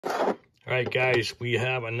All right, guys, we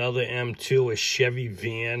have another M2, a Chevy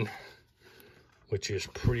van, which is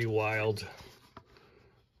pretty wild.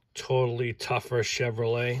 Totally tougher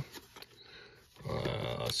Chevrolet.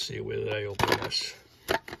 Let's see, where did I open this?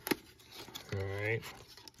 All right,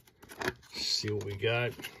 see what we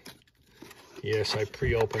got. Yes, I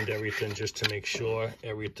pre-opened everything just to make sure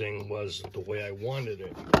everything was the way I wanted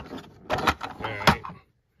it. All right,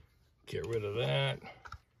 get rid of that.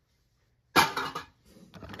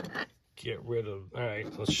 All right,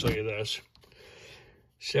 let's show you this.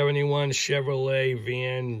 71 Chevrolet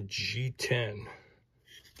van G10.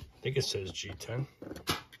 I think it says G10.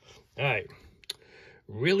 All right,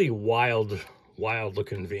 really wild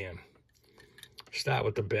looking van. Start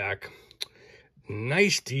with the back.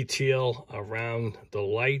 Nice detail around the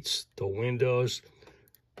lights, the windows,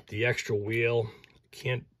 the extra wheel.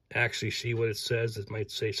 Can't actually see what it says. It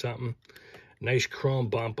might say something. Nice chrome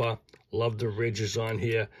bumper. Love the ridges on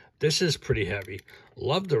here. This is pretty heavy.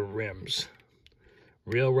 Love the rims.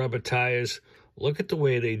 Real rubber tires. Look at the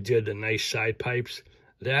way they did the nice side pipes.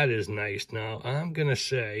 That is nice. Now, I'm going to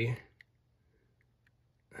say,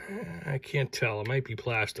 I can't tell. It might be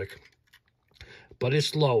plastic. But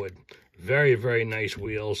it's lowered. Very, very nice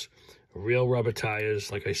wheels. Real rubber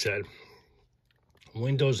tires, like I said.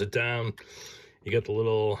 Windows are down. You got the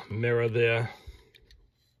little mirror there.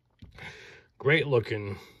 Great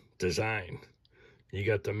looking design. You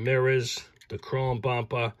got the mirrors, the chrome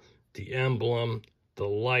bumper, the emblem, the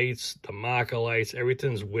lights, the marker lights.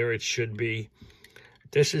 Everything's where it should be.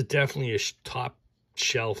 This is definitely a top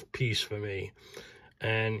shelf piece for me.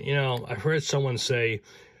 And, you know, I've heard someone say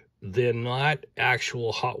they're not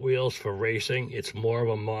actual Hot Wheels for racing. It's more of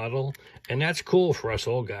a model. And that's cool for us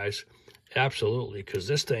old guys. Absolutely, because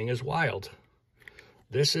this thing is wild.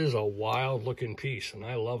 This is a wild looking piece, and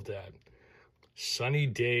I love that. Sunny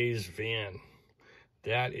Days van.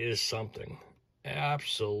 That is something.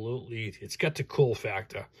 Absolutely. It's got the cool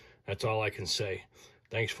factor. That's all I can say.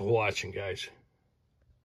 Thanks for watching, guys.